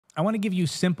I want to give you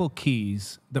simple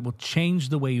keys that will change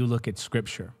the way you look at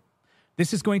Scripture.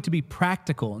 This is going to be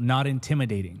practical, not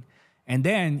intimidating. And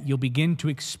then you'll begin to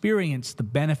experience the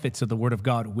benefits of the Word of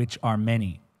God, which are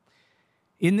many.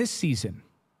 In this season,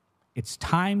 it's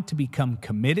time to become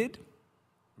committed,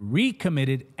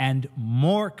 recommitted, and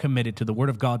more committed to the Word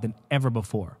of God than ever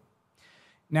before.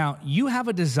 Now, you have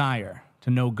a desire to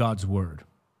know God's Word,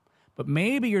 but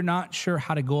maybe you're not sure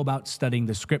how to go about studying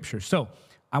the Scripture. So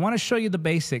I want to show you the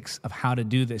basics of how to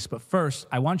do this. But first,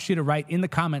 I want you to write in the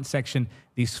comment section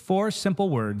these 4 simple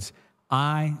words: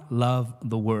 I love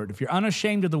the Word. If you're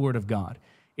unashamed of the Word of God,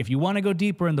 if you want to go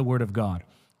deeper in the Word of God,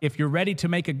 if you're ready to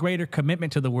make a greater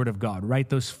commitment to the Word of God, write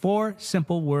those 4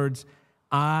 simple words: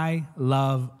 I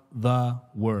love the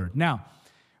Word. Now,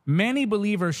 many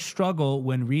believers struggle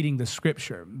when reading the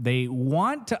Scripture. They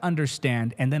want to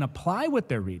understand and then apply what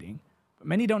they're reading, but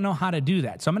many don't know how to do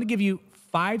that. So I'm going to give you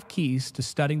 5 keys to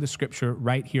studying the Scripture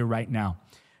right here, right now.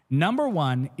 Number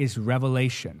 1 is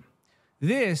revelation.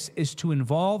 This is to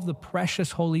involve the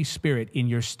precious Holy Spirit in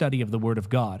your study of the Word of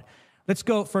God. Let's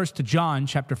go first to John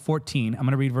chapter 14. I'm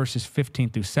going to read verses 15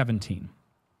 through 17.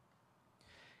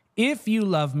 If you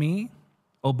love me,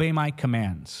 obey my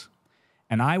commands,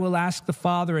 and I will ask the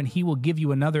Father, and he will give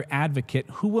you another advocate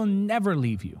who will never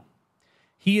leave you.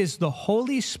 He is the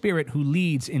Holy Spirit who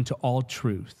leads into all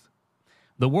truth.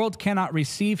 The world cannot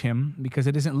receive him because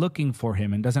it isn't looking for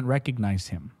him and doesn't recognize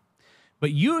him.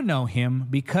 But you know him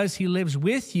because he lives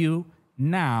with you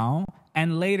now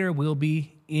and later will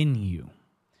be in you.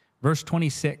 Verse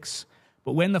 26,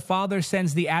 but when the Father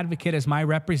sends the advocate as my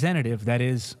representative, that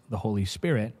is the Holy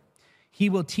Spirit, he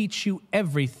will teach you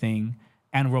everything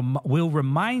and will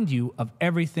remind you of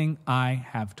everything I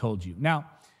have told you. Now,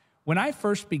 when I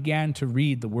first began to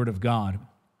read the Word of God,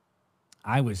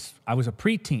 I was a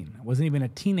preteen. I wasn't even a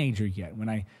teenager yet when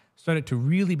I started to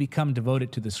really become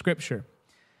devoted to the Scripture.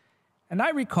 And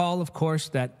I recall, of course,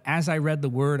 that as I read the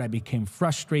Word, I became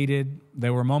frustrated.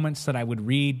 There were moments that I would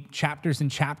read chapters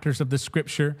and chapters of the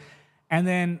Scripture, and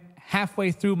then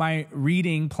halfway through my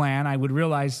reading plan, I would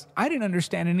realize I didn't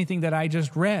understand anything that I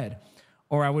just read.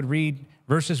 Or I would read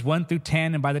verses 1 through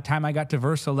 10, and by the time I got to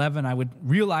verse 11, I would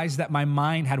realize that my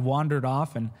mind had wandered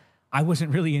off, and I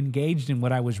wasn't really engaged in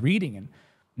what I was reading. And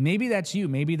maybe that's you.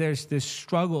 Maybe there's this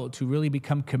struggle to really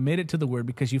become committed to the Word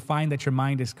because you find that your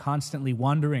mind is constantly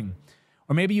wandering.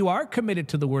 Or maybe you are committed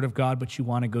to the Word of God, but you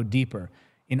want to go deeper.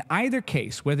 In either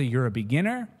case, whether you're a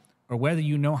beginner or whether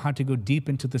you know how to go deep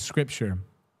into the Scripture,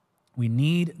 we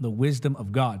need the wisdom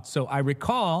of God. So I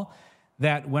recall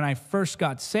that when I first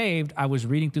got saved, I was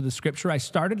reading through the Scripture. I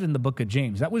started in the book of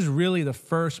James. That was really the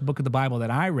first book of the Bible that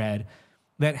I read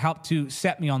that helped to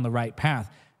set me on the right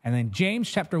path. And then James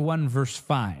chapter 1, verse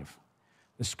 5,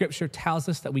 the Scripture tells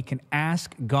us that we can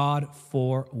ask God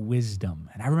for wisdom.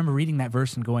 And I remember reading that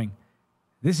verse and going,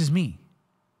 this is me.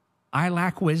 I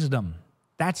lack wisdom.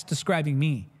 That's describing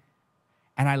me.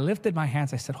 And I lifted my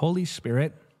hands. I said, Holy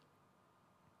Spirit,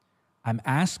 I'm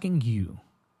asking you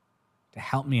to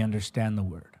help me understand the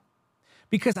Word.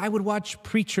 Because I would watch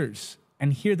preachers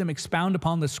and hear them expound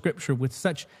upon the Scripture with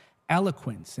such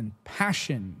eloquence and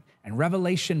passion and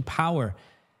revelation power.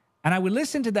 And I would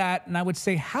listen to that and I would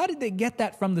say, how did they get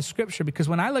that from the Scripture? Because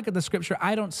when I look at the Scripture,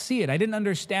 I don't see it. I didn't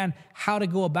understand how to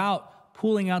go about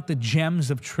pulling out the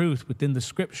gems of truth within the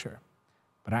Scripture.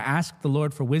 But I asked the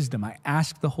Lord for wisdom. I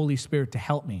asked the Holy Spirit to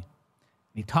help me. And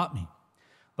he taught me.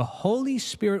 The Holy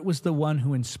Spirit was the one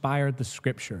who inspired the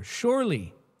Scripture.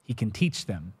 Surely he can teach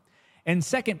them. In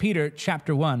 2 Peter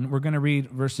chapter 1, we're going to read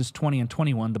verses 20 and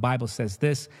 21. The Bible says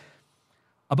this,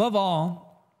 above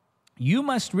all, you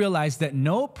must realize that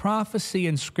no prophecy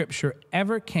in Scripture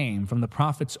ever came from the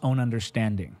prophet's own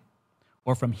understanding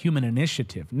or from human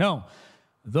initiative. No,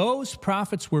 those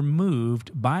prophets were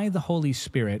moved by the Holy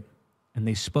Spirit and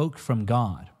they spoke from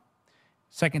God.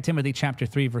 2 Timothy chapter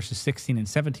 3, verses 16 and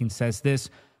 17 says this,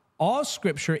 all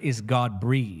Scripture is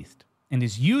God-breathed and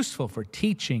is useful for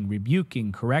teaching,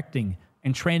 rebuking, correcting,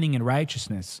 and training in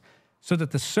righteousness, so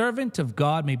that the servant of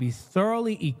God may be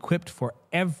thoroughly equipped for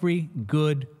every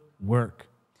good work.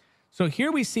 So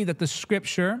here we see that the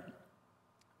Scripture,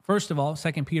 first of all,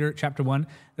 2 Peter chapter 1,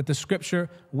 that the Scripture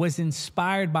was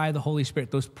inspired by the Holy Spirit.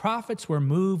 Those prophets were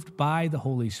moved by the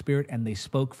Holy Spirit and they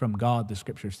spoke from God, the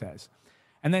Scripture says.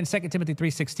 And then 2 Timothy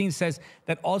 3:16 says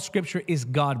that all Scripture is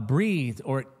God-breathed,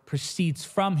 or it proceeds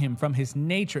from him, from his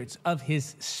nature. It's of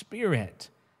his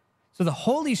Spirit. So the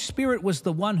Holy Spirit was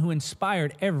the one who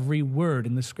inspired every word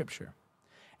in the Scripture.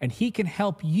 And he can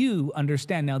help you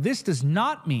understand. Now, this does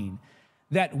not mean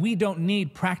that we don't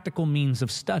need practical means of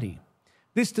study.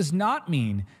 This does not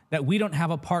mean that we don't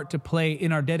have a part to play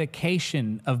in our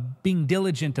dedication of being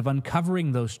diligent, of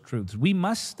uncovering those truths. We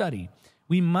must study.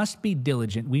 We must be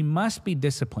diligent. We must be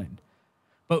disciplined.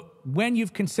 But when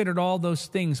you've considered all those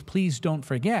things, please don't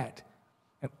forget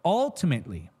that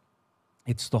ultimately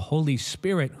it's the Holy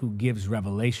Spirit who gives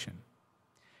revelation.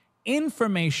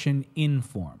 Information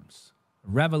informs.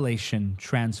 Revelation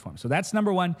transforms. So that's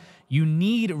number one. You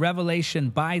need revelation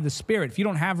by the Spirit. If you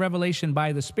don't have revelation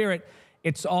by the Spirit,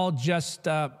 it's all just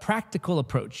a practical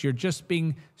approach. You're just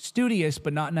being studious,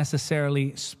 but not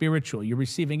necessarily spiritual. You're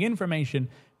receiving information,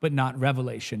 but not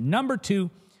revelation. Number two,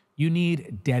 you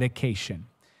need dedication.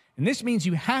 And this means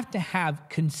you have to have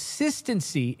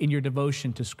consistency in your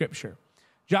devotion to Scripture.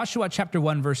 Joshua chapter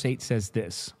 1, verse 8 says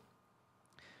this,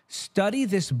 "Study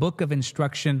this book of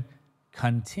instruction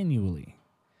continually.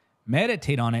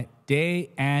 Meditate on it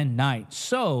day and night,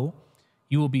 so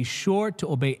you will be sure to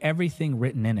obey everything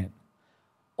written in it.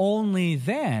 Only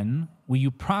then will you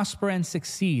prosper and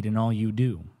succeed in all you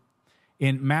do."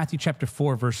 In Matthew chapter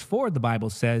 4, verse 4, the Bible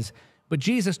says, "But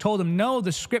Jesus told him, 'No,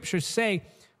 the Scriptures say,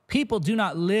 people do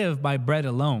not live by bread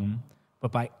alone,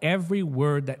 but by every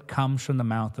word that comes from the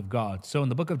mouth of God.'" So in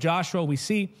the book of Joshua, we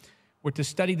see we're to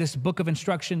study this book of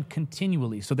instruction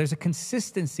continually. So there's a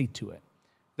consistency to it.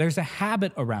 There's a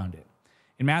habit around it.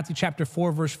 In Matthew chapter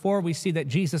 4, verse 4, we see that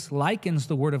Jesus likens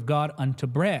the word of God unto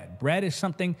bread. Bread is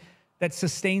something that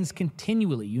sustains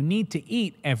continually. You need to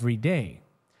eat every day.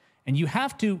 And you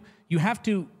have to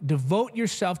devote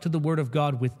yourself to the word of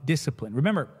God with discipline.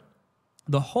 Remember,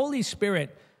 the Holy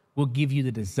Spirit will give you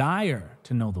the desire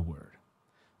to know the word.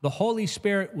 The Holy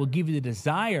Spirit will give you the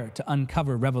desire to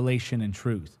uncover revelation and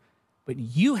truth. But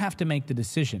you have to make the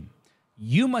decision.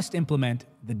 You must implement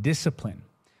the discipline.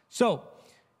 So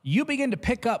you begin to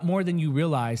pick up more than you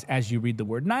realize as you read the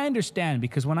word. And I understand,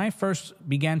 because when I first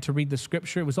began to read the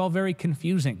Scripture, it was all very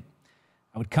confusing.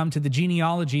 I would come to the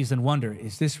genealogies and wonder,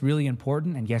 is this really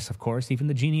important? And yes, of course, even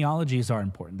the genealogies are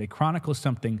important. They chronicle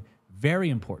something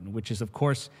very important, which is, of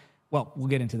course, well, we'll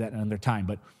get into that another time,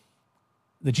 but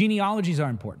the genealogies are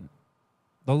important.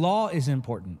 The law is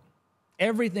important.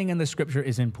 Everything in the Scripture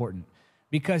is important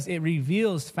because it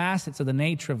reveals facets of the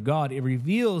nature of God. It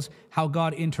reveals how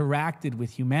God interacted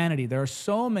with humanity. There are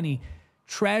so many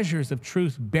treasures of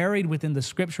truth buried within the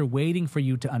Scripture waiting for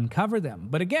you to uncover them.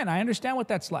 But again, I understand what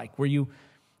that's like, where you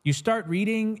start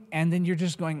reading and then you're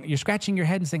scratching your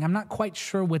head and saying, I'm not quite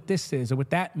sure what this is or what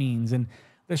that means. And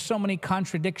there's so many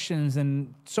contradictions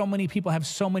and so many people have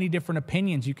so many different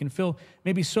opinions. You can feel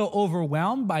maybe so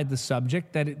overwhelmed by the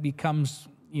subject that it becomes,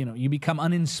 you become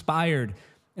uninspired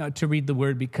to read the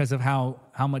word because of how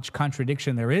much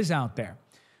contradiction there is out there.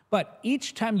 But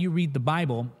each time you read the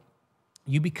Bible,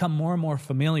 you become more and more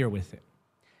familiar with it.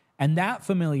 And that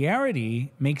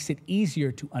familiarity makes it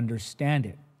easier to understand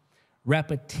it.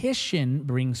 Repetition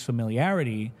brings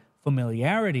familiarity.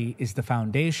 Familiarity is the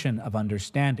foundation of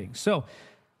understanding. So,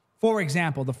 for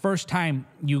example, the first time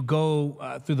you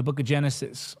go through the book of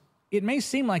Genesis, it may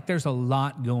seem like there's a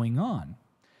lot going on.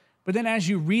 But then as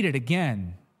you read it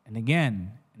again and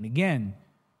again and again,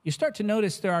 you start to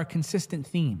notice there are consistent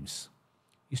themes.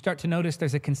 You start to notice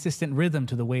there's a consistent rhythm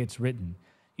to the way it's written.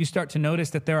 You start to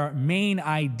notice that there are main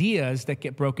ideas that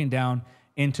get broken down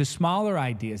into smaller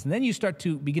ideas. And then you start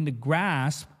to begin to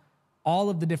grasp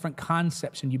all of the different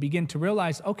concepts, and you begin to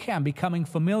realize, okay, I'm becoming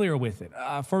familiar with it.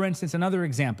 For instance, another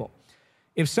example.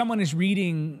 If someone is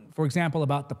reading, for example,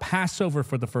 about the Passover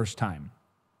for the first time,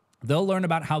 they'll learn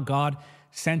about how God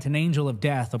sent an angel of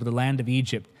death over the land of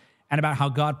Egypt and about how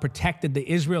God protected the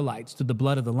Israelites through the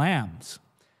blood of the lambs.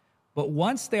 But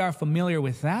once they are familiar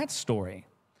with that story,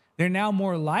 they're now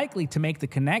more likely to make the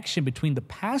connection between the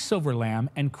Passover lamb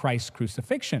and Christ's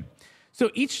crucifixion. So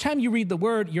each time you read the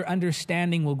word, your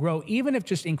understanding will grow, even if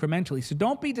just incrementally. So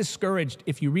don't be discouraged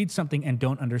if you read something and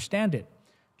don't understand it.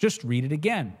 Just read it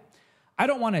again. I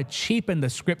don't want to cheapen the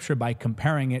Scripture by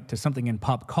comparing it to something in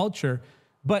pop culture,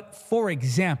 but for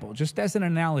example, just as an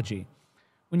analogy,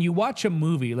 when you watch a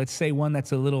movie, let's say one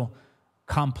that's a little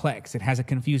complex, it has a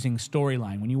confusing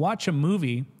storyline. When you watch a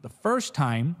movie the first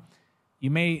time, you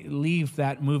may leave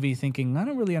that movie thinking, I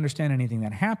don't really understand anything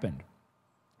that happened.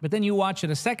 But then you watch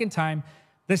it a second time,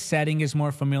 the setting is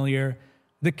more familiar,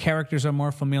 the characters are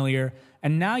more familiar,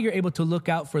 and now you're able to look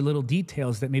out for little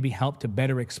details that maybe help to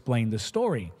better explain the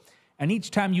story. And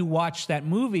each time you watch that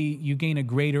movie, you gain a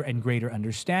greater and greater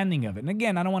understanding of it. And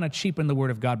again, I don't want to cheapen the Word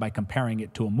of God by comparing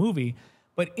it to a movie,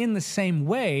 but in the same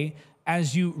way,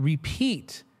 as you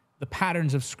repeat the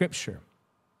patterns of Scripture,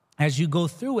 as you go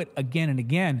through it again and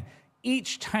again,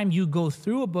 each time you go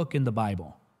through a book in the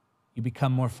Bible, you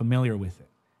become more familiar with it.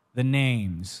 The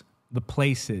names, the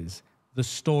places, the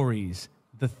stories,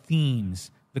 the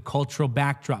themes, the cultural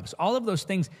backdrops, all of those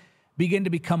things begin to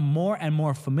become more and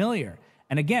more familiar.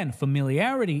 And again,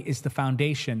 familiarity is the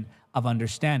foundation of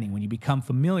understanding when you become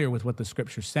familiar with what the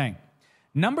Scripture's saying.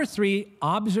 Number 3,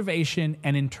 observation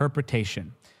and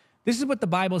interpretation. This is what the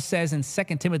Bible says in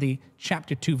 2 Timothy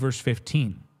chapter 2, verse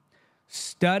 15.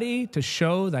 Study to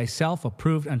show thyself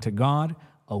approved unto God,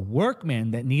 a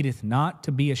workman that needeth not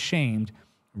to be ashamed,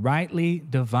 rightly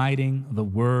dividing the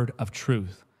word of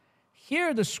truth.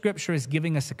 Here the Scripture is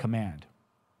giving us a command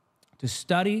to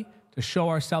study to show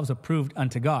ourselves approved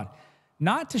unto God.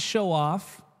 Not to show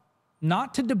off,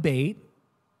 not to debate,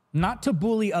 not to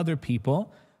bully other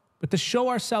people, but to show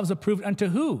ourselves approved unto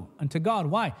who? Unto God.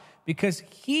 Why? Because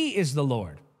He is the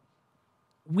Lord.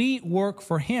 We work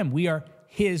for Him. We are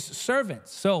His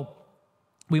servants. So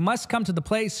we must come to the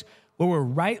place where we're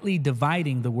rightly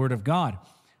dividing the Word of God.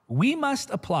 We must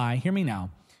apply, hear me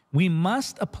now, we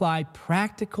must apply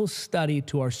practical study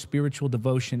to our spiritual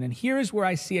devotion. And here is where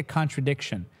I see a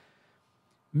contradiction.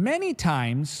 Many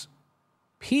times,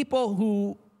 people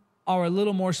who are a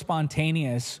little more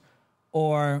spontaneous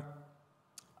or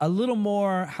a little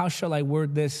more, how shall I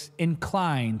word this,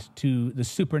 inclined to the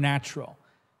supernatural,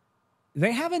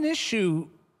 they have an issue,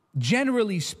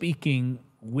 generally speaking,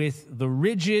 with the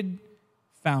rigid,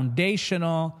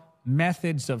 foundational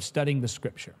methods of studying the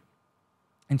Scripture.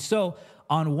 And so,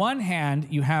 on one hand,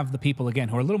 you have the people, again,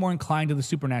 who are a little more inclined to the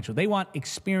supernatural. They want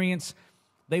experience.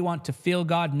 They want to feel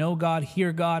God, know God,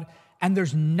 hear God. And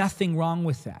there's nothing wrong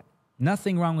with that.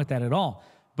 Nothing wrong with that at all.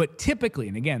 But typically,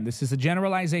 and again, this is a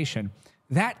generalization,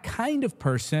 that kind of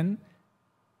person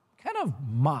kind of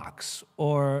mocks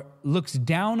or looks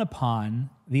down upon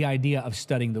the idea of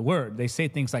studying the Word. They say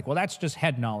things like, well, that's just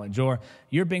head knowledge, or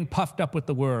you're being puffed up with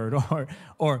the Word,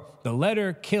 or the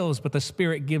letter kills, but the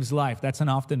Spirit gives life. That's an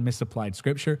often misapplied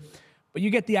scripture. But you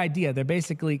get the idea. They're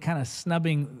basically kind of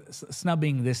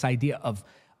snubbing this idea of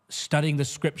studying the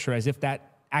Scripture as if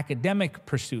that academic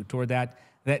pursuit or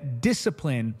that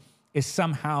discipline is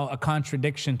somehow a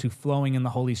contradiction to flowing in the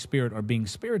Holy Spirit or being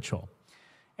spiritual.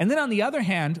 And then on the other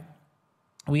hand,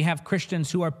 we have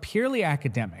Christians who are purely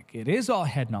academic. It is all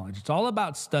head knowledge. It's all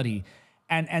about study.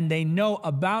 And they know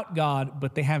about God,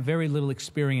 but they have very little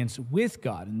experience with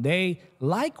God. And they,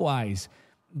 likewise,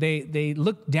 they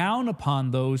look down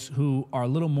upon those who are a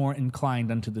little more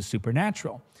inclined unto the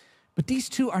supernatural. But these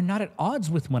two are not at odds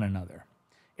with one another.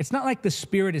 It's not like the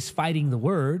Spirit is fighting the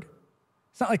Word.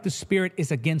 It's not like the Spirit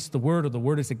is against the Word or the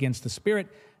Word is against the Spirit.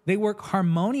 They work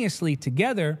harmoniously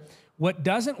together. What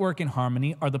doesn't work in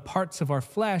harmony are the parts of our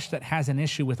flesh that has an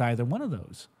issue with either one of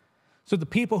those. So the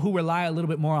people who rely a little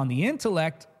bit more on the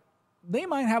intellect, they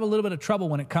might have a little bit of trouble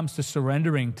when it comes to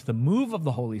surrendering to the move of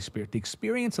the Holy Spirit, the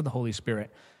experience of the Holy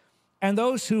Spirit. And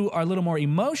those who are a little more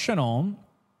emotional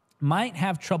might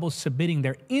have trouble submitting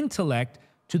their intellect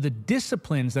to the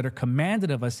disciplines that are commanded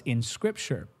of us in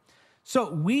Scripture.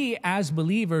 So we as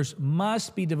believers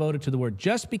must be devoted to the Word.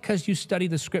 Just because you study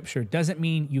the Scripture doesn't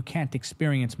mean you can't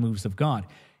experience moves of God.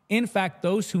 In fact,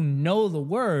 those who know the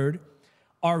Word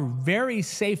are very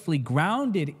safely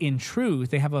grounded in truth.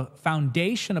 They have a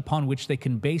foundation upon which they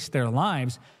can base their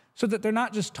lives so that they're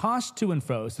not just tossed to and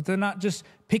fro, so that they're not just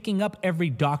picking up every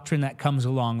doctrine that comes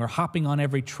along or hopping on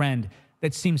every trend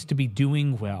that seems to be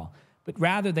doing well, but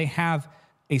rather they have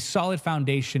a solid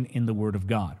foundation in the Word of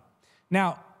God.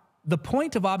 Now, the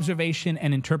point of observation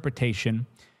and interpretation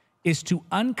is to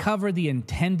uncover the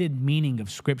intended meaning of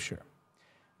Scripture.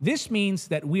 This means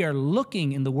that we are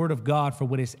looking in the Word of God for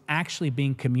what is actually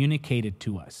being communicated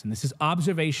to us. And this is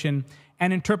observation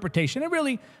and interpretation. And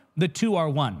really, the two are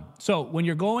one. So when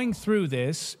you're going through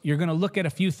this, you're going to look at a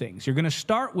few things. You're going to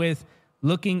start with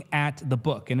looking at the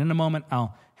book. And in a moment,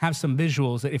 I'll have some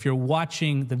visuals that if you're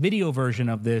watching the video version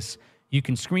of this, you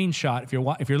can screenshot.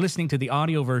 If you're listening to the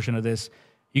audio version of this,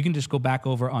 you can just go back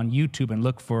over on YouTube and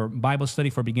look for Bible Study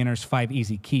for Beginners, 5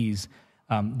 Easy Keys,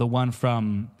 the one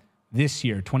from this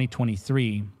year,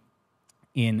 2023,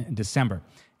 in December.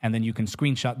 And then you can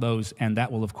screenshot those, and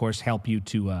that will, of course, help you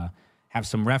to have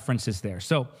some references there.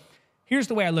 So here's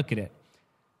the way I look at it.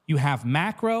 You have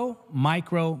macro,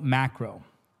 micro, macro.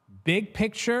 Big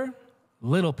picture,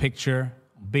 little picture,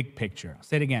 big picture. I'll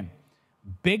say it again.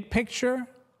 Big picture,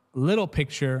 little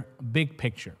picture, big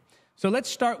picture. So let's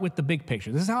start with the big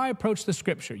picture. This is how I approach the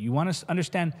Scripture. You want to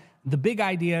understand the big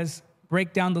ideas,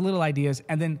 break down the little ideas,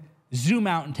 and then zoom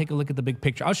out and take a look at the big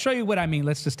picture. I'll show you what I mean.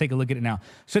 Let's just take a look at it now.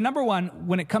 So number one,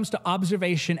 when it comes to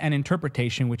observation and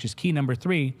interpretation, which is key number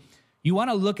 3, you want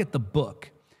to look at the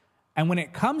book. And when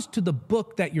it comes to the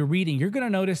book that you're reading, you're going to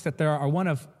notice that there are one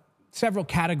of several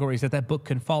categories that book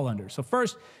can fall under. So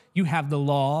first, you have the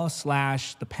law /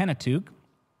 the Pentateuch,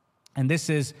 and this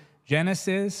is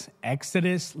Genesis,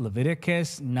 Exodus,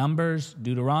 Leviticus, Numbers,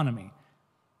 Deuteronomy.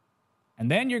 And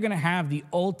then you're going to have the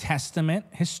Old Testament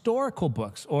historical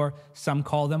books, or some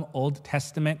call them Old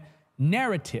Testament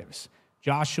narratives.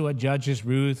 Joshua, Judges,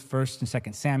 Ruth, 1st and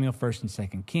 2nd Samuel, 1st and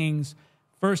 2nd Kings,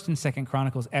 1st and 2nd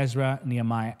Chronicles, Ezra,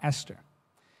 Nehemiah, Esther.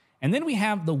 And then we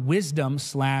have the wisdom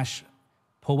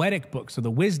 / poetic books, so the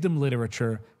wisdom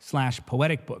literature /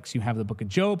 poetic books. You have the book of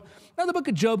Job. Now, the book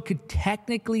of Job could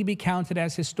technically be counted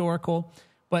as historical,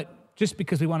 but just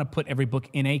because we want to put every book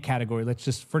in a category, let's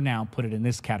just for now put it in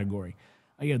this category.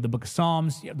 You have the book of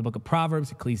Psalms, you have the book of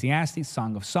Proverbs, Ecclesiastes,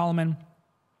 Song of Solomon.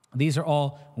 These are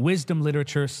all wisdom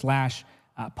literature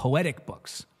 / poetic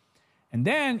books. And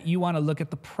then you want to look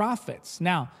at the prophets.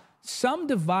 Now, some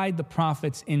divide the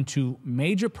prophets into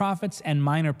major prophets and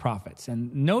minor prophets.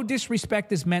 And no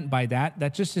disrespect is meant by that.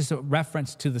 That just is a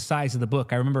reference to the size of the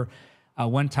book. I remember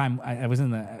one time it was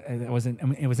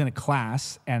in a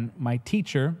class, and my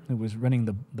teacher, who was running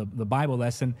the Bible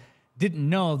lesson, didn't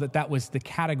know that was the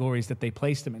categories that they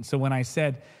placed them in. So when I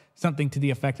said something to the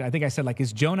effect, I think I said,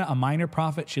 is Jonah a minor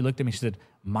prophet? She looked at me, she said,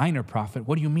 minor prophet?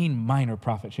 What do you mean minor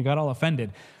prophet? She got all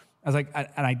offended. I was like,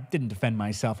 and I didn't defend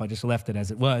myself. I just left it as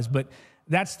it was. But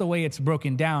that's the way it's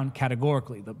broken down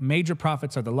categorically. The major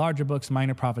prophets are the larger books.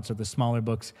 Minor prophets are the smaller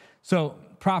books. So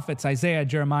prophets, Isaiah,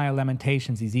 Jeremiah,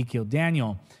 Lamentations, Ezekiel,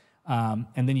 Daniel. And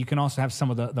then you can also have some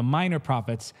of the minor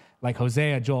prophets like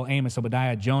Hosea, Joel, Amos,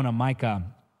 Obadiah, Jonah, Micah,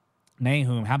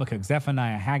 Nahum, Habakkuk,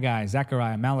 Zephaniah, Haggai,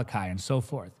 Zechariah, Malachi, and so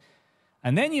forth.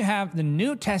 And then you have the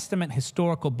New Testament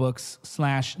historical books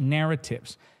 /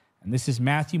 narratives. And this is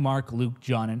Matthew, Mark, Luke,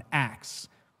 John, and Acts.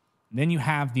 And then you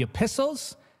have the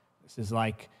epistles. This is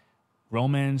like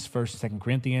Romans, 1st and 2nd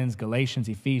Corinthians, Galatians,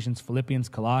 Ephesians, Philippians,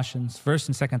 Colossians, 1st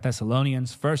and 2nd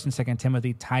Thessalonians, 1st and 2nd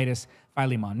Timothy, Titus,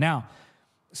 Philemon. Now,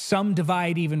 some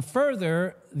divide even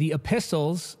further the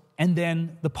epistles and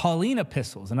then the Pauline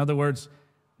epistles. In other words,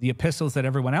 the epistles that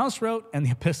everyone else wrote and the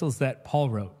epistles that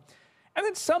Paul wrote. And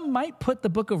then some might put the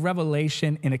book of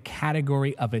Revelation in a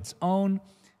category of its own.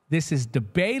 This is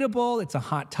debatable. It's a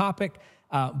hot topic,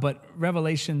 but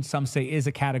Revelation, some say, is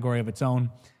a category of its own.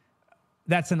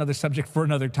 That's another subject for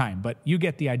another time, but you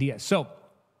get the idea. So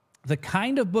the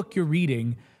kind of book you're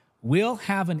reading will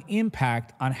have an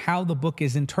impact on how the book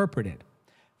is interpreted.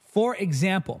 For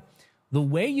example, the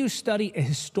way you study a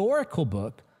historical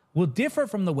book will differ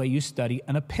from the way you study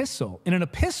an epistle. In an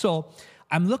epistle,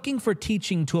 I'm looking for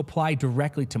teaching to apply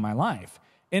directly to my life.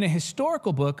 In a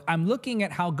historical book, I'm looking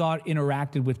at how God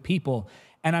interacted with people,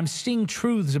 and I'm seeing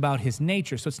truths about his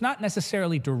nature. So it's not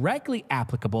necessarily directly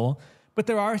applicable, but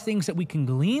there are things that we can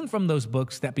glean from those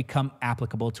books that become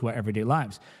applicable to our everyday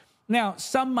lives. Now,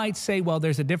 some might say, well,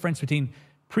 there's a difference between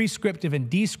prescriptive and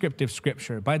descriptive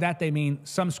scripture. By that, they mean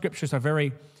some scriptures are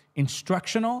very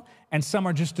instructional, and some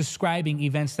are just describing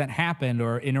events that happened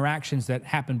or interactions that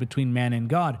happened between man and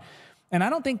God. And I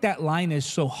don't think that line is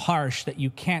so harsh that you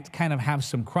can't kind of have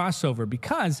some crossover,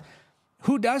 because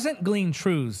who doesn't glean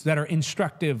truths that are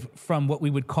instructive from what we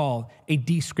would call a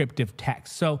descriptive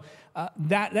text? So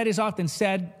that is often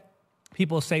said.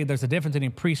 People say there's a difference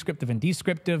between prescriptive and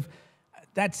descriptive.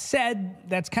 That said,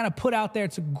 that's kind of put out there.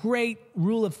 It's a great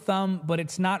rule of thumb, but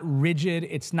it's not rigid.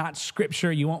 It's not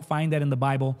scripture. You won't find that in the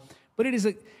Bible. But it is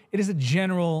a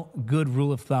general good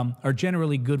rule of thumb, or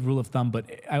generally good rule of thumb, but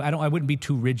I wouldn't be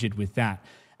too rigid with that.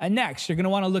 And next, you're going to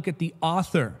want to look at the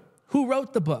author. Who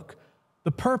wrote the book?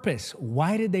 The purpose.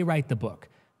 Why did they write the book?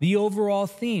 The overall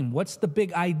theme. What's the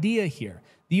big idea here?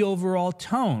 The overall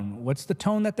tone. What's the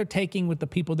tone that they're taking with the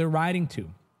people they're writing to?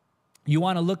 You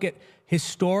want to look at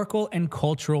historical and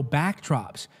cultural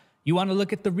backdrops. You want to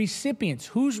look at the recipients.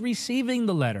 Who's receiving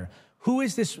the letter? Who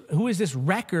is this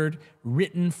record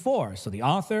written for? So the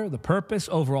author, the purpose,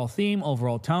 overall theme,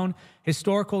 overall tone,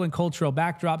 historical and cultural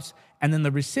backdrops, and then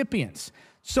the recipients.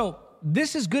 So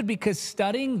this is good because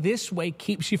studying this way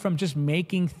keeps you from just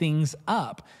making things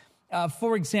up.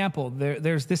 For example,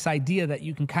 there's this idea that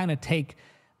you can kind of take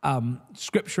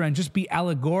scripture and just be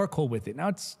allegorical with it. Now,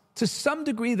 it's to some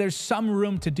degree, there's some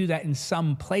room to do that in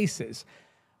some places,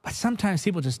 but sometimes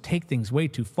people just take things way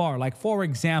too far. Like, for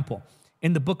example,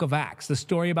 in the book of Acts, the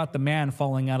story about the man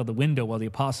falling out of the window while the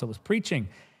apostle was preaching,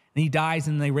 and he dies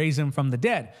and they raise him from the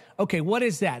dead. Okay, what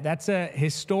is that? That's a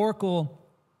historical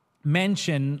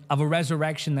mention of a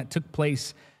resurrection that took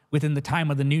place within the time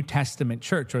of the New Testament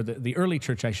church, or the early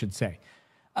church, I should say.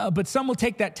 But some will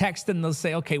take that text and they'll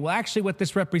say, okay, well, actually what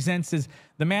this represents is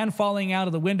the man falling out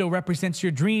of the window represents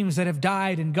your dreams that have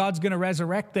died and God's going to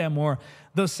resurrect them. Or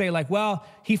they'll say like, well,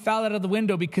 he fell out of the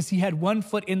window because he had 1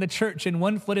 foot in the church and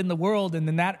 1 foot in the world, and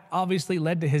then that obviously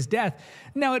led to his death.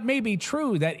 Now, it may be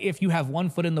true that if you have 1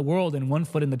 foot in the world and 1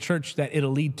 foot in the church, that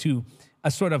it'll lead to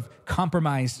a sort of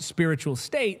compromised spiritual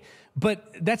state,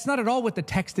 but that's not at all what the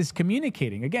text is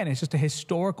communicating. Again, it's just a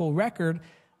historical record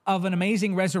of an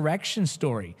amazing resurrection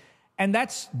story. And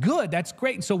that's good. That's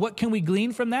great. And so what can we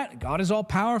glean from that? God is all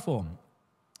powerful.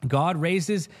 God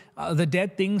raises the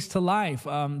dead things to life,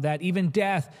 that even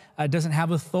death doesn't have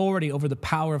authority over the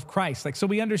power of Christ. So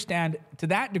we understand to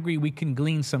that degree we can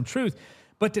glean some truth.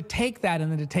 But to take that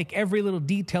and then to take every little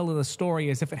detail of the story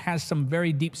as if it has some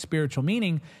very deep spiritual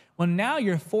meaning, well, now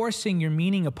you're forcing your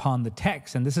meaning upon the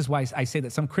text. And this is why I say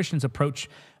that some Christians approach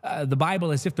the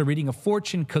Bible as if they're reading a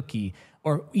fortune cookie,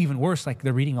 or even worse, like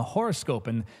they're reading a horoscope,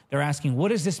 and they're asking, what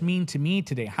does this mean to me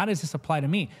today? How does this apply to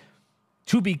me?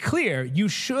 To be clear, you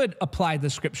should apply the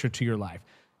scripture to your life.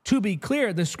 To be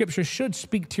clear, the scripture should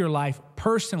speak to your life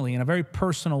personally, in a very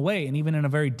personal way, and even in a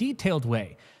very detailed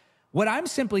way. What I'm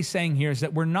simply saying here is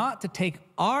that we're not to take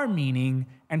our meaning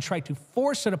and try to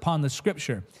force it upon the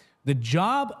scripture. The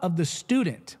job of the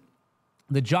student,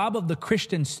 the job of the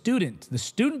Christian student, the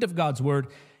student of God's word,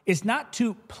 is not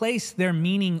to place their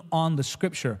meaning on the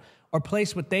scripture or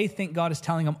place what they think God is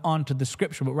telling them onto the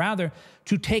scripture, but rather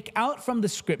to take out from the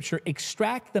scripture,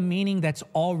 extract the meaning that's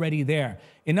already there.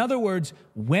 In other words,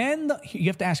 you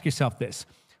have to ask yourself this: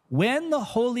 when the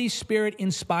Holy Spirit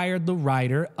inspired the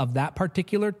writer of that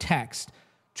particular text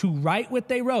to write what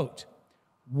they wrote,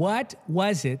 what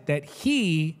was it that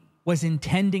he was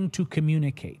intending to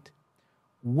communicate?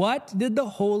 What did the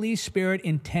Holy Spirit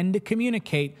intend to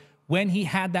communicate when he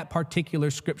had that particular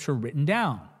scripture written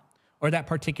down, or that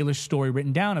particular story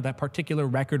written down, or that particular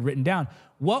record written down?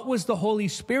 What was the Holy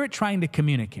Spirit trying to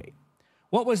communicate?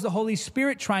 What was the Holy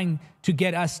Spirit trying to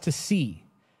get us to see?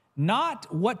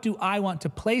 Not what do I want to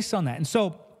place on that. And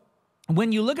so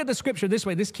when you look at the scripture this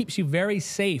way, this keeps you very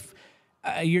safe.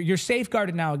 You're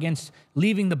safeguarded now against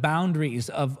leaving the boundaries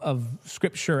of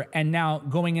scripture and now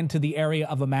going into the area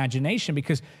of imagination,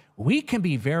 because we can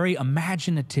be very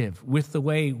imaginative with the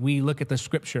way we look at the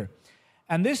scripture.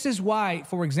 And this is why,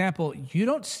 for example, you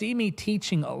don't see me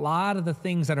teaching a lot of the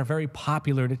things that are very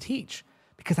popular to teach,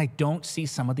 because I don't see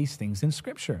some of these things in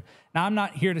scripture. Now, I'm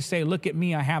not here to say, look at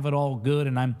me, I have it all good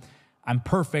and I'm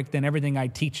perfect and everything I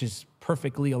teach is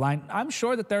perfectly aligned. I'm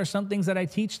sure that there are some things that I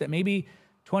teach that maybe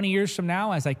 20 years from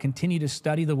now, as I continue to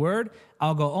study the word,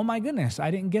 I'll go, oh my goodness,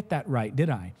 I didn't get that right, did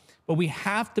I? But we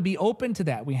have to be open to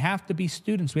that. We have to be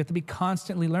students. We have to be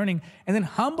constantly learning, and then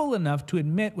humble enough to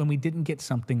admit when we didn't get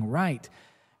something right.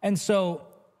 And so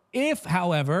if,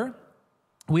 however,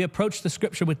 we approach the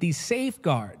scripture with these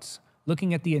safeguards,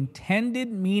 looking at the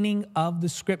intended meaning of the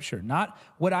scripture, not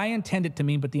what I intend it to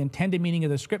mean, but the intended meaning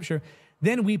of the scripture,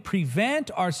 then we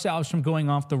prevent ourselves from going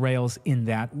off the rails in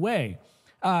that way.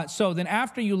 So then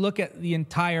after you look at the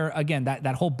entire, again,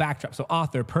 that whole backdrop, so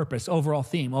author, purpose, overall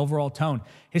theme, overall tone,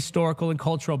 historical and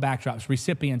cultural backdrops,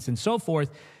 recipients, and so forth,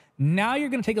 now you're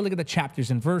going to take a look at the chapters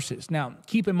and verses. Now,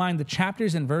 keep in mind the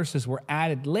chapters and verses were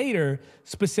added later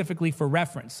specifically for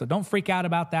reference. So don't freak out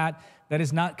about that. That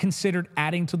is not considered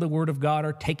adding to the Word of God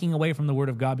or taking away from the Word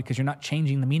of God, because you're not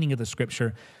changing the meaning of the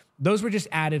Scripture. Those were just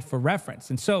added for reference.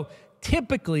 And so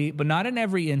typically, but not in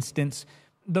every instance,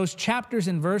 those chapters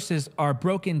and verses are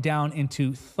broken down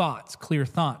into thoughts, clear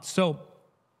thoughts. So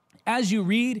as you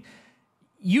read,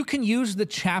 you can use the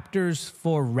chapters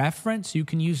for reference. You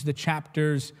can use the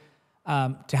chapters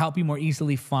to help you more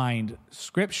easily find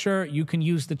scripture. You can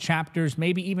use the chapters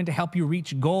maybe even to help you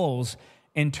reach goals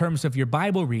in terms of your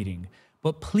Bible reading.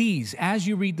 But please, as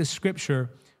you read the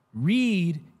scripture,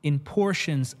 read in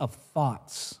portions of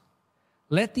thoughts.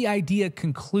 Let the idea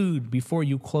conclude before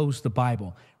you close the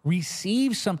Bible.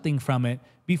 Receive something from it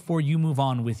before you move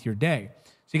on with your day.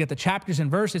 So you got the chapters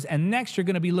and verses, and next you're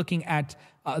going to be looking at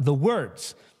the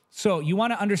words. So you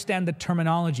want to understand the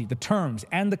terminology, the terms,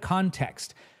 and the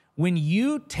context. When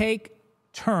you take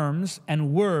terms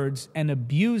and words and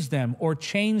abuse them or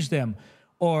change them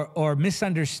or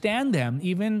misunderstand them,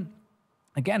 even,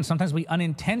 again, sometimes we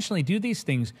unintentionally do these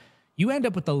things, you end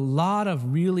up with a lot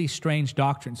of really strange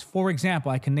doctrines. For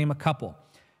example, I can name a couple.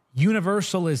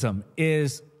 Universalism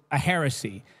is a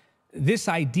heresy. This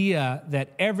idea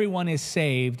that everyone is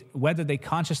saved, whether they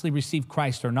consciously receive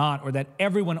Christ or not, or that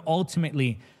everyone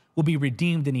ultimately will be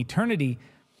redeemed in eternity,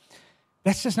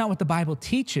 that's just not what the Bible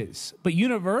teaches. But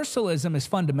universalism is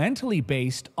fundamentally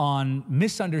based on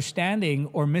misunderstanding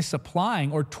or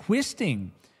misapplying or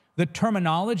twisting the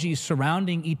terminology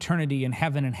surrounding eternity and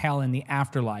heaven and hell and the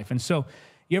afterlife. And so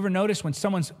you ever notice when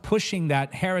someone's pushing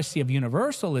that heresy of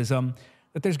universalism,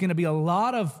 that there's going to be a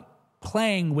lot of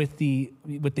playing with the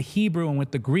Hebrew and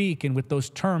with the Greek and with those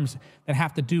terms that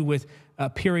have to do with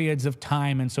periods of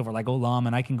time and so forth, like olam,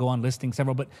 and I can go on listing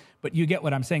several, but you get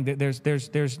what I'm saying. There's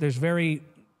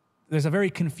a very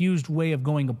confused way of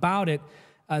going about it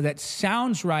that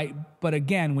sounds right, but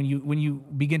again, when you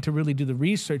begin to really do the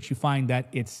research, you find that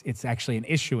it's actually an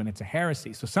issue and it's a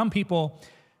heresy. So some people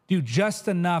do just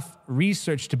enough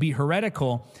research to be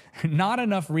heretical, not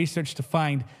enough research to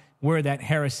find where that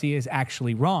heresy is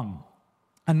actually wrong.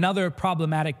 Another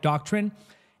problematic doctrine,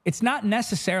 it's not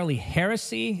necessarily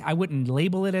heresy. I wouldn't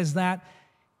label it as that.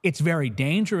 It's very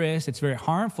dangerous. It's very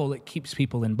harmful. It keeps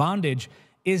people in bondage,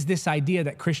 is this idea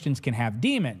that Christians can have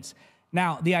demons.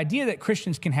 Now, the idea that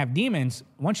Christians can have demons,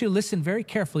 I want you to listen very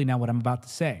carefully now what I'm about to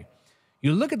say.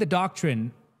 You look at the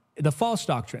doctrine, the false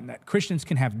doctrine that Christians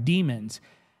can have demons,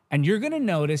 and you're going to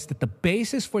notice that the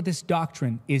basis for this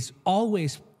doctrine is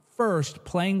always first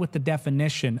playing with the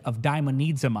definition of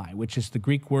daimonizomai, which is the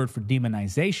Greek word for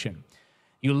demonization.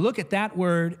 You look at that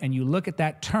word and you look at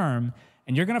that term,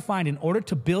 and you're going to find in order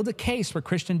to build a case for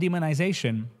Christian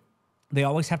demonization, they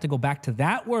always have to go back to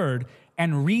that word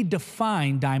and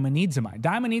redefine daimonizomai.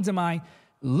 Daimonizomai,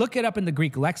 look it up in the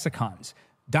Greek lexicons.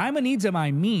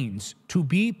 Daimonizomai means to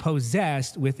be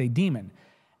possessed with a demon.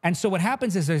 And so what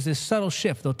happens is there's this subtle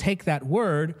shift. They'll take that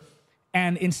word,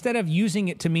 and instead of using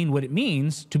it to mean what it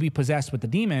means, to be possessed with the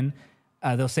demon,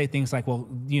 they'll say things like, well,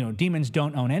 demons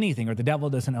don't own anything, or the devil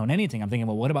doesn't own anything. I'm thinking,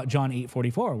 well, what about John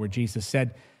 8:44, where Jesus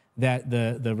said that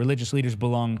the religious leaders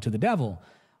belong to the devil?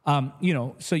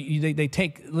 So they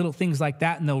take little things like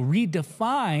that, and they'll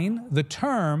redefine the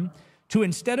term to,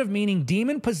 instead of meaning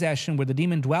demon possession, where the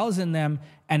demon dwells in them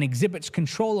and exhibits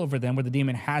control over them, where the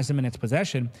demon has them in its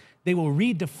possession, they will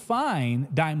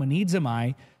redefine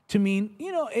daimonizomai to mean,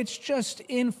 it's just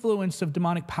influence of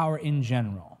demonic power in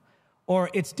general, or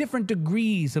it's different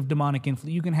degrees of demonic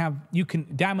influence.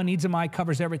 Daimonizomai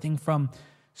covers everything from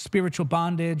spiritual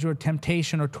bondage or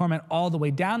temptation or torment all the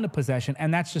way down to possession,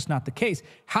 and that's just not the case.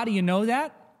 How do you know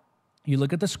that? You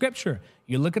look at the scripture.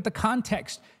 You look at the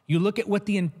context. You look at what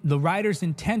the writers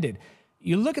intended.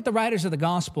 You look at the writers of the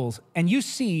Gospels, and you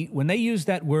see when they use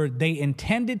that word, they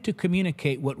intended to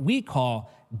communicate what we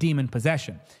call demon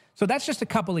possession. So that's just a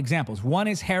couple examples. One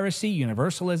is heresy,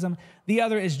 universalism. The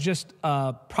other is just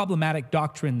a problematic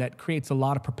doctrine that creates a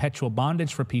lot of perpetual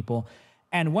bondage for people.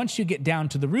 And once you get down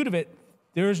to the root of it,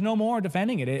 there is no more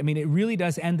defending it. I mean, it really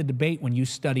does end the debate when you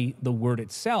study the word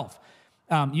itself.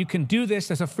 You can do this.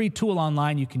 There's a free tool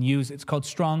online you can use. It's called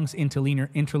Strong's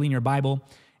Interlinear Bible.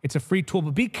 It's a free tool,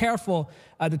 but be careful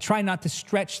to try not to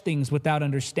stretch things without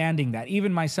understanding that.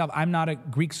 Even myself, I'm not a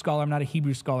Greek scholar. I'm not a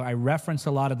Hebrew scholar. I reference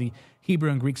a lot of the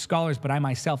Hebrew and Greek scholars, but I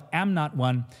myself am not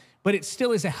one. But it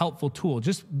still is a helpful tool.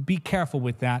 Just be careful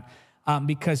with that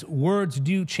because words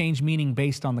do change meaning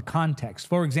based on the context.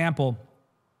 For example,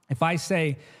 if I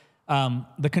say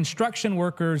the construction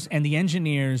workers and the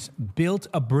engineers built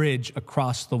a bridge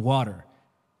across the water,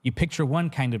 you picture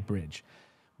one kind of bridge.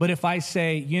 But if I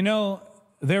say,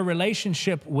 their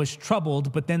relationship was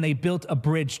troubled, but then they built a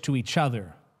bridge to each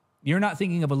other, you're not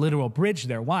thinking of a literal bridge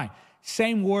there. Why?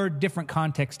 Same word, different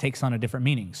context takes on a different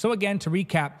meaning. So again, to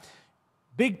recap,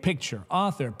 big picture,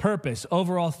 author, purpose,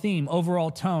 overall theme,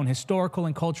 overall tone, historical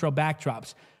and cultural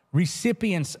backdrops,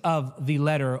 recipients of the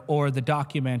letter or the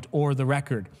document or the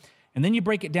record. And then you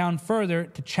break it down further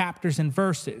to chapters and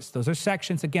verses. Those are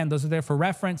sections. Again, those are there for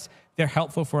reference. They're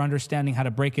helpful for understanding how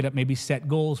to break it up, maybe set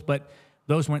goals, but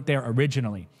those weren't there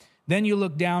originally. Then you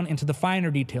look down into the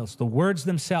finer details, the words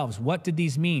themselves. What did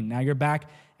these mean? Now you're back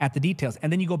at the details.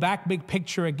 And then you go back big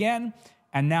picture again,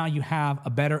 and now you have a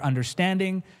better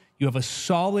understanding. You have a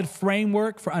solid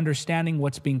framework for understanding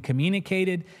what's being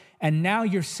communicated. And now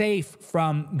you're safe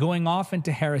from going off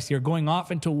into heresy or going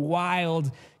off into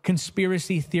wild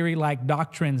conspiracy theory-like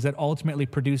doctrines that ultimately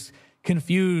produce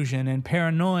confusion and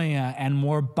paranoia and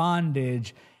more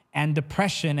bondage and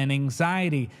depression and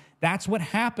anxiety. That's what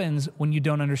happens when you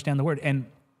don't understand the word. And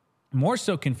more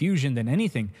so confusion than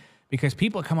anything, because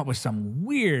people come up with some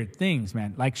weird things,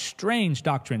 man, like strange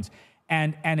doctrines.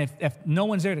 And if no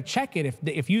one's there to check it,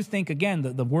 if you think, again,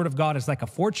 the word of God is like a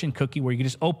fortune cookie where you can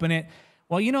just open it,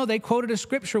 well, they quoted a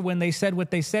scripture when they said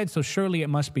what they said, so surely it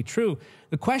must be true.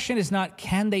 The question is not,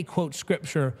 can they quote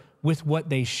scripture with what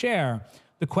they share?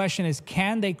 The question is,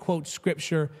 can they quote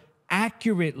scripture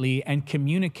accurately and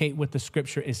communicate what the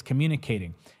scripture is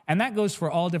communicating? And that goes for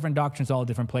all different doctrines, all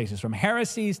different places, from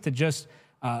heresies to just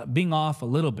being off a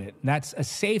little bit. That's a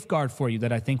safeguard for you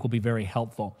that I think will be very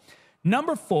helpful.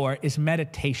 Number 4 is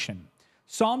meditation.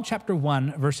 Psalm chapter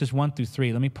 1, verses 1 through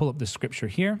 3. Let me pull up the scripture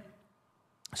here.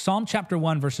 Psalm chapter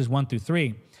 1, verses 1 through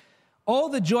 3. Oh,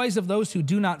 the joys of those who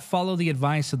do not follow the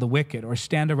advice of the wicked, or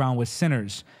stand around with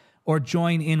sinners, or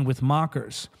join in with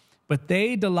mockers. But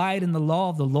they delight in the law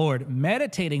of the Lord,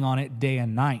 meditating on it day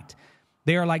and night.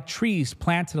 They are like trees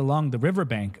planted along the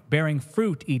riverbank, bearing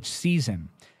fruit each season.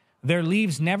 Their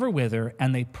leaves never wither,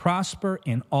 and they prosper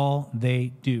in all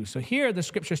they do. So here the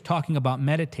scripture is talking about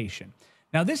meditation.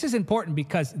 Now, this is important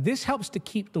because this helps to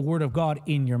keep the word of God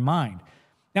in your mind.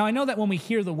 Now, I know that when we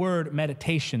hear the word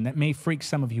meditation, that may freak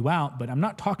some of you out, but I'm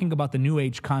not talking about the New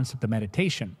Age concept of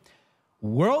meditation.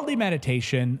 Worldly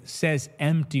meditation says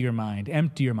empty your mind,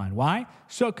 empty your mind. Why?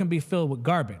 So it can be filled with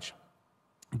garbage.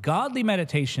 Godly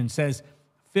meditation says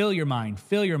fill your mind,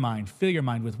 fill your mind, fill your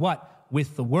mind with what?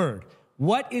 With the word.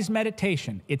 What is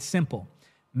meditation? It's simple.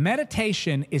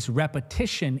 Meditation is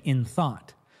repetition in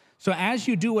thought. So as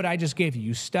you do what I just gave you,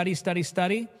 you study, study,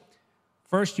 study.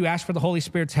 First, you ask for the Holy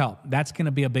Spirit's help. That's going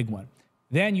to be a big one.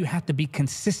 Then you have to be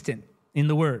consistent in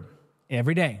the word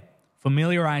every day.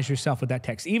 Familiarize yourself with that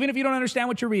text. Even if you don't understand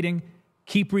what you're reading,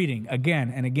 keep reading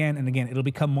again and again and again. It'll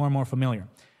become more and more familiar.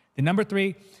 Then number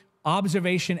 3,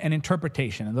 observation and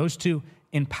interpretation. And those two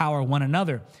empower one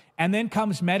another. And then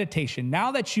comes meditation.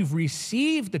 Now that you've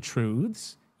received the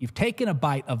truths, you've taken a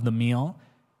bite of the meal,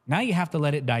 now you have to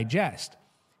let it digest.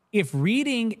 If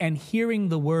reading and hearing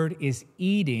the word is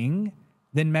eating,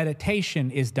 then meditation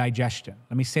is digestion.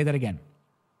 Let me say that again.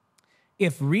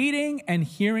 If reading and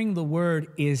hearing the word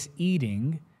is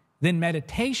eating, then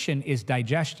meditation is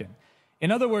digestion.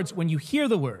 In other words, when you hear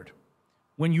the word,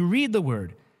 when you read the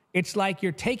word, it's like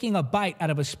you're taking a bite out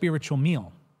of a spiritual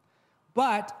meal.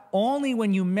 But only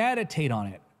when you meditate on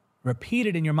it, repeat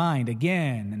it in your mind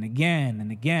again and again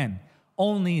and again,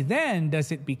 only then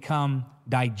does it become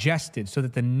digested so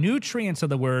that the nutrients of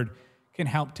the word can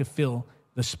help to fill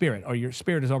the spirit, or your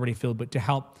spirit is already filled, but to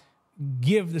help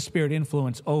give the spirit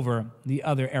influence over the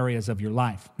other areas of your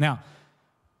life. Now,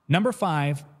 number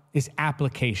 5 is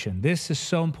application. This is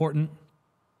so important.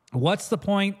 What's the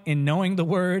point in knowing the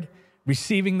word,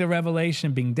 receiving the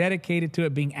revelation, being dedicated to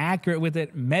it, being accurate with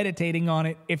it, meditating on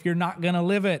it, if you're not going to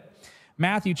live it?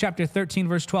 Matthew chapter 13,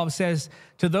 verse 12 says,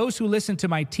 to those who listen to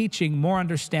my teaching, more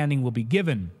understanding will be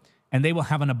given, and they will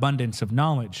have an abundance of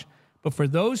knowledge. But for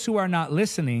those who are not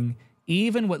listening,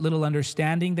 even what little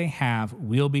understanding they have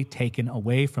will be taken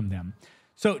away from them.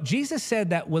 So Jesus said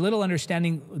that what little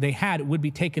understanding they had would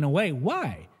be taken away.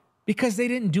 Why? Because they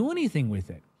didn't do anything with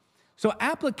it. So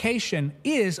application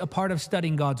is a part of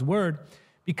studying God's word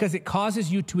because it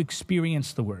causes you to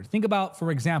experience the word. Think about,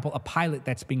 for example, a pilot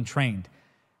that's being trained.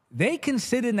 They can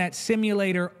sit in that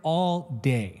simulator all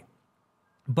day,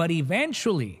 but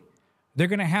eventually they're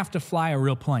going to have to fly a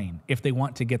real plane if they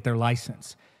want to get their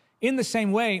license. In the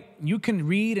same way, you can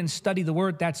read and study the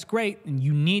word. That's great, and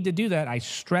you need to do that. I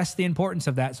stress the importance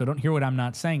of that, so don't hear what I'm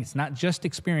not saying. It's not just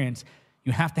experience.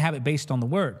 You have to have it based on the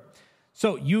word.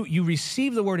 So you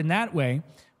receive the word in that way,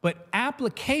 but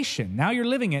application, now you're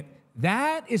living it,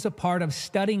 that is a part of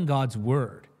studying God's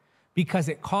word because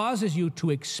it causes you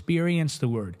to experience the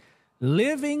word.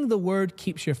 Living the word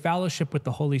keeps your fellowship with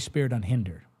the Holy Spirit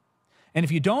unhindered. And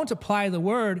if you don't apply the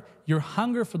word, your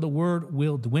hunger for the word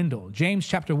will dwindle. James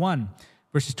chapter 1,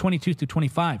 verses 22 through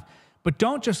 25. But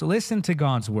don't just listen to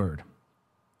God's word.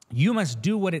 You must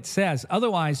do what it says.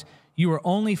 Otherwise, you are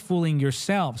only fooling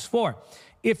yourselves. For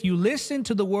if you listen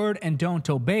to the word and don't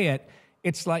obey it,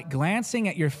 it's like glancing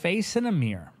at your face in a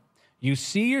mirror. You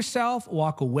see yourself,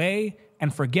 walk away,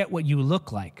 and forget what you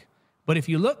look like. But if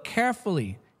you look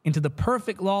carefully into the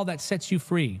perfect law that sets you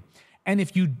free, and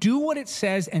if you do what it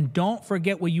says and don't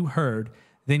forget what you heard,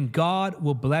 then God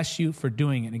will bless you for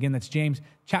doing it. Again, that's James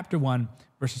chapter 1,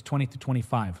 verses 20 to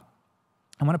 25.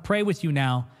 I want to pray with you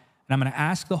now, and I'm going to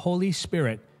ask the Holy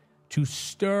Spirit to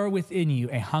stir within you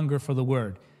a hunger for the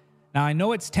word. Now, I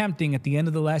know it's tempting at the end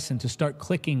of the lesson to start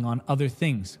clicking on other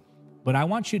things, but I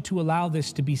want you to allow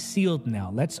this to be sealed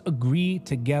now. Let's agree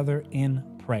together in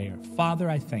prayer. Father,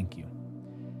 I thank you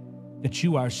that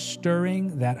you are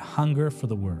stirring that hunger for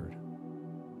the word.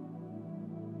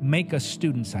 Make us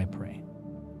students, I pray.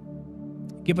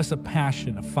 Give us a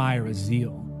passion, a fire, a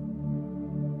zeal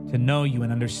to know you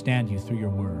and understand you through your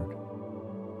word.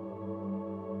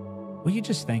 Will you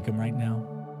just thank him right now?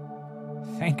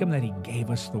 Thank him that he gave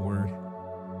us the word.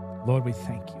 Lord, we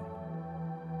thank you.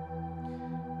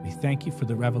 We thank you for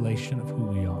the revelation of who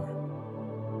we are.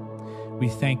 We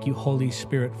thank you, Holy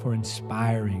Spirit, for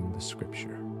inspiring the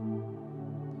scripture.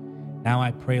 Now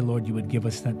I pray, Lord, you would give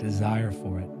us that desire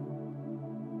for it.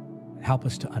 Help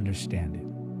us to understand it.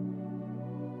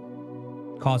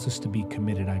 Cause us to be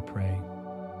committed, I pray.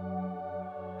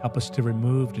 Help us to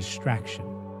remove distraction.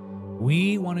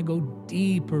 We want to go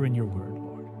deeper in your word,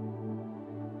 Lord.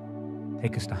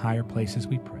 Take us to higher places,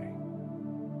 we pray.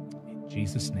 In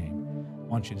Jesus' name. I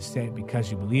want you to say it because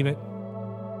you believe it.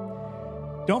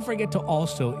 Don't forget to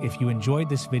also, if you enjoyed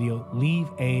this video, leave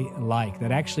a like.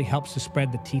 That actually helps to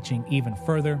spread the teaching even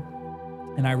further.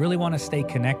 And I really want to stay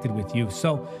connected with you.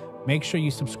 So make sure you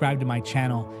subscribe to my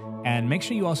channel, and make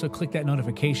sure you also click that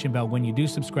notification bell when you do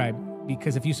subscribe,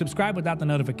 because if you subscribe without the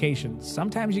notification,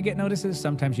 sometimes you get notices,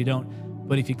 sometimes you don't.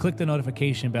 But if you click the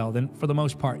notification bell, then for the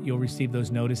most part, you'll receive those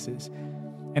notices.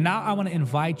 And now I want to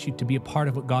invite you to be a part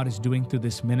of what God is doing through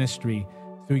this ministry,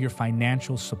 through your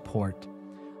financial support.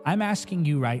 I'm asking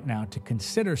you right now to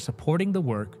consider supporting the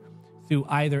work through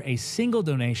either a single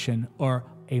donation or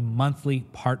a monthly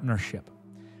partnership.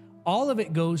 All of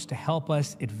it goes to help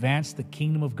us advance the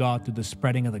kingdom of God through the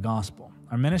spreading of the gospel.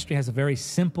 Our ministry has a very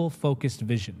simple, focused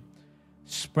vision.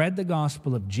 Spread the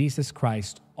gospel of Jesus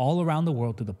Christ all around the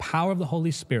world through the power of the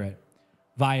Holy Spirit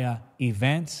via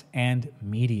events and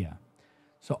media.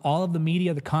 So all of the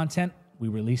media, the content, we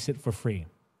release it for free.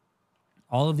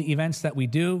 All of the events that we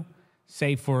do,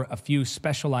 save for a few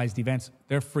specialized events,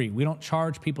 they're free. We don't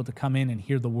charge people to come in and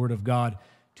hear the word of God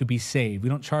to be saved. We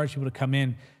don't charge people to come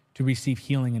in to receive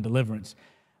healing and deliverance.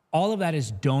 All of that is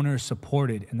donor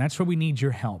supported, and that's where we need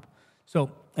your help.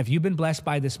 So if you've been blessed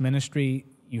by this ministry,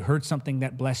 you heard something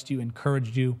that blessed you,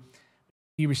 encouraged you,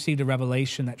 you received a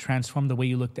revelation that transformed the way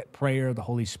you looked at prayer, the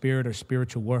Holy Spirit, or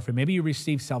spiritual warfare. Maybe you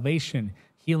received salvation,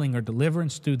 healing, or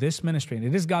deliverance through this ministry, and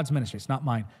it is God's ministry. It's not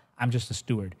mine. I'm just a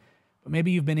steward. But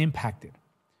maybe you've been impacted.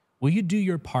 Will you do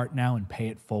your part now and pay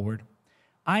it forward?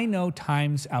 I know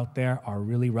times out there are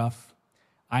really rough.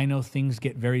 I know things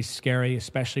get very scary,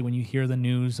 especially when you hear the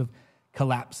news of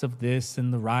collapse of this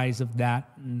and the rise of that.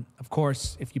 And of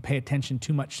course, if you pay attention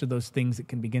too much to those things, it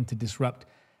can begin to disrupt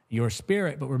your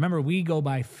spirit. But remember, we go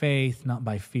by faith, not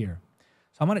by fear.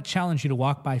 So I'm going to challenge you to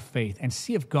walk by faith and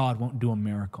see if God won't do a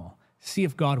miracle. See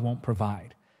if God won't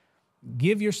provide.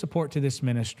 Give your support to this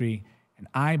ministry, and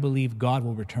I believe God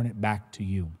will return it back to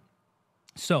you.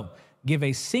 So give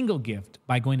a single gift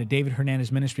by going to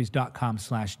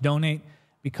davidhernandezministries.com/donate.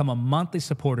 Become a monthly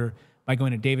supporter by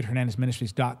going to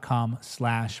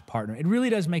davidhernandezministries.com/partner. It really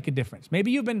does make a difference.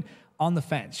 Maybe you've been on the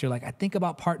fence. You're like, I think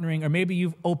about partnering, or maybe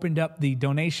you've opened up the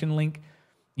donation link.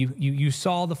 You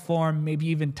saw the form, maybe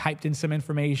you even typed in some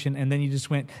information, and then you just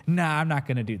went, nah, I'm not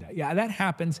going to do that. Yeah, that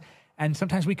happens. And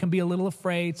sometimes we can be a little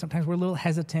afraid. Sometimes we're a little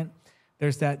hesitant.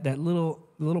 There's that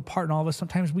little part in all of us.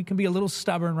 Sometimes we can be a little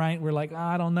stubborn, right? We're like,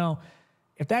 I don't know.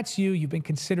 If that's you, you've been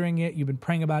considering it, you've been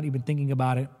praying about it, you've been thinking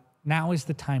about it, now is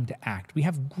the time to act. We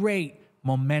have great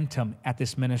momentum at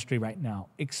this ministry right now.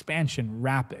 Expansion,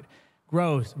 rapid.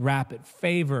 Growth, rapid.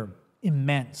 Favor,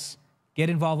 immense.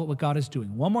 Get involved with what God is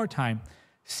doing. One more time,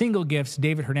 single gifts,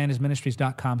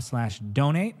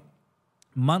 davidhernandezministries.com/donate.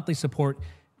 Monthly support,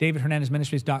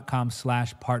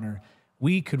 davidhernandezministries.com/partner.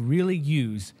 We could really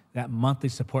use that monthly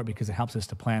support because it helps us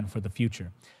to plan for the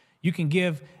future. You can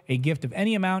give a gift of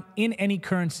any amount in any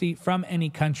currency from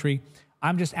any country.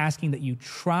 I'm just asking that you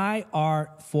try our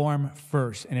form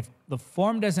first. And if the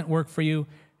form doesn't work for you,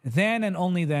 then and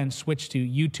only then switch to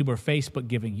YouTube or Facebook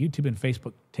giving. YouTube and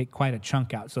Facebook take quite a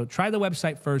chunk out. So try the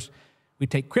website first. We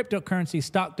take cryptocurrency,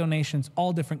 stock donations,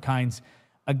 all different kinds.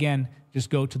 Again, just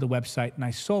go to the website. And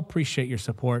I so appreciate your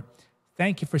support.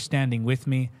 Thank you for standing with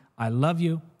me. I love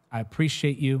you. I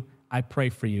appreciate you. I pray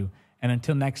for you. And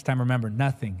until next time, remember,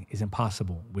 nothing is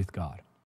impossible with God.